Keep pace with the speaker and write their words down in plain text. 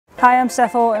Hi, I'm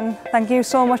Steph Houghton. Thank you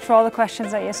so much for all the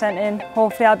questions that you sent in.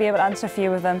 Hopefully I'll be able to answer a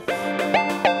few of them.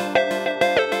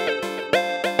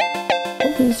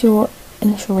 What was your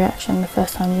initial reaction the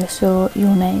first time you saw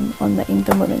your name on the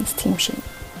England women's team sheet?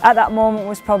 At that moment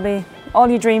was probably all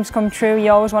your dreams come true. You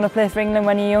always want to play for England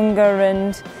when you're younger,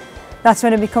 and that's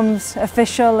when it becomes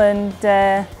official, and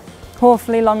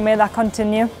hopefully long may that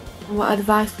continue. What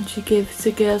advice would you give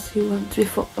to girls who want to be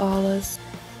footballers?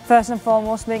 First and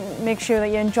foremost, make sure that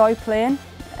you enjoy playing.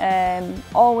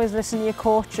 Always listen to your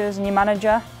coaches and your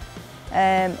manager,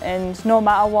 and no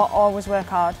matter what, always work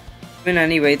hard. In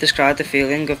any way, describe the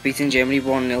feeling of beating Germany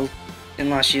 1-0 in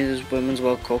last year's Women's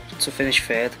World Cup to finish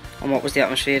third, and what was the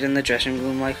atmosphere in the dressing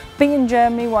room like? Beating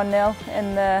Germany 1-0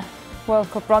 in the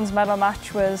World Cup bronze medal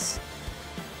match was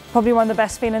probably one of the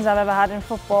best feelings I've ever had in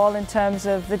football, in terms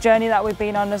of the journey that we've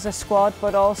been on as a squad,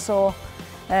 but also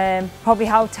probably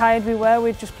how tired we were.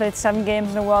 We'd just played 7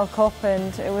 games in a World Cup,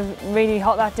 and it was really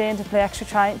hot that day, and to play extra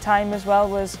time as well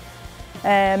was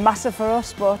massive for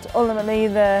us. But ultimately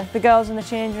the girls in the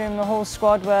changing room, the whole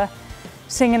squad, were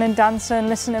singing and dancing,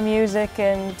 listening to music,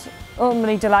 and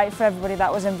ultimately delight for everybody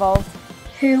that was involved.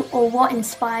 Who or what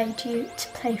inspired you to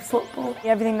play football?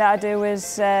 Everything that I do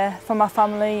is for my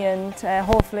family, and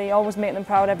hopefully always make them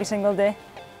proud every single day.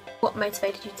 What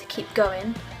motivated you to keep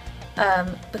going?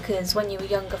 Because when you were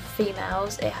younger, for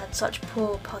females, it had such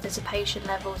poor participation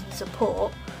levels and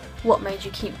support. What made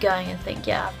you keep going and think,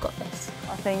 yeah, I've got this?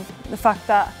 I think the fact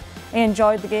that I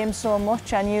enjoyed the game so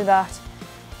much, I knew that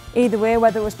either way,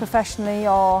 whether it was professionally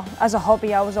or as a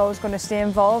hobby, I was always going to stay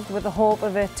involved, with the hope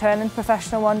of it turning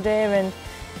professional one day. And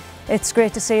it's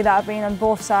great to see that I've been on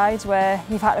both sides, where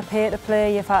you've had to pay to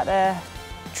play, you've had to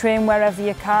train wherever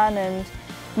you can, and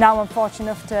now I'm fortunate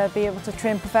enough to be able to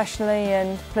train professionally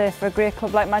and play for a great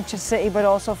club like Manchester City, but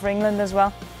also for England as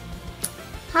well.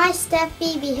 Hi Steph,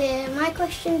 Phoebe here. My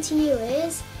question to you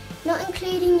is, not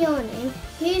including your name,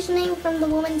 whose name from the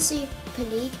Women's Super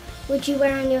League would you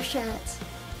wear on your shirt?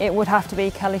 It would have to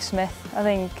be Kelly Smith. I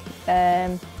think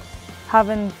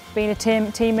having been a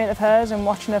teammate of hers and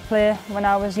watching her play when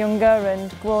I was younger and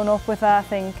growing up with her, I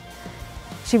think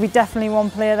she'd be definitely one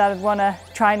player that I'd want to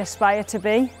try and aspire to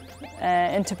be.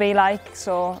 And to be like,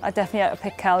 so I definitely had to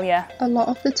pick Kel, yeah. A lot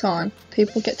of the time,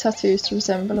 people get tattoos to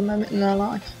resemble a moment in their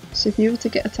life. So if you were to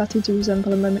get a tattoo to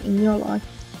resemble a moment in your life,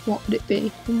 what would it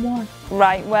be and why?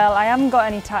 Right, well, I haven't got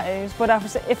any tattoos, but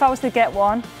if I was to get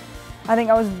one, I think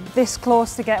I was this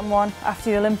close to getting one after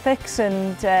the Olympics,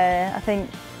 and I think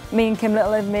me and Kim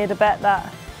Little had made a bet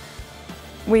that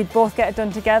we'd both get it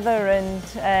done together,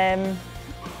 and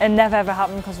it never ever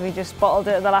happened because we just bottled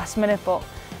it at the last minute. But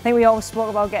I think we always spoke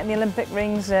about getting the Olympic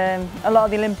rings. A lot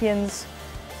of the Olympians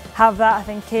have that. I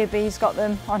think KB's got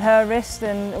them on her wrist,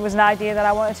 and it was an idea that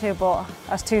I wanted to, but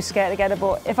I was too scared to get it.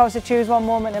 But if I was to choose one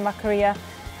moment in my career,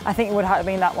 I think it would have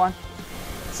been that one.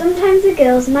 Sometimes the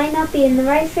girls might not be in the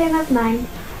right frame of mind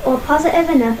or positive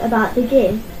enough about the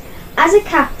game. As a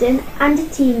captain and a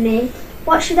teammate,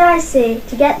 what should I say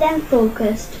to get them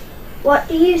focused? What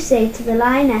do you say to the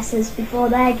Lionesses before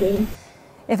their game?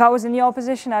 If I was in your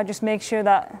position, I'd just make sure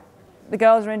that the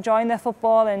girls are enjoying their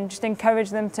football, and just encourage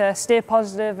them to stay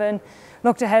positive and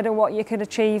look ahead at what you could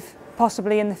achieve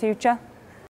possibly in the future.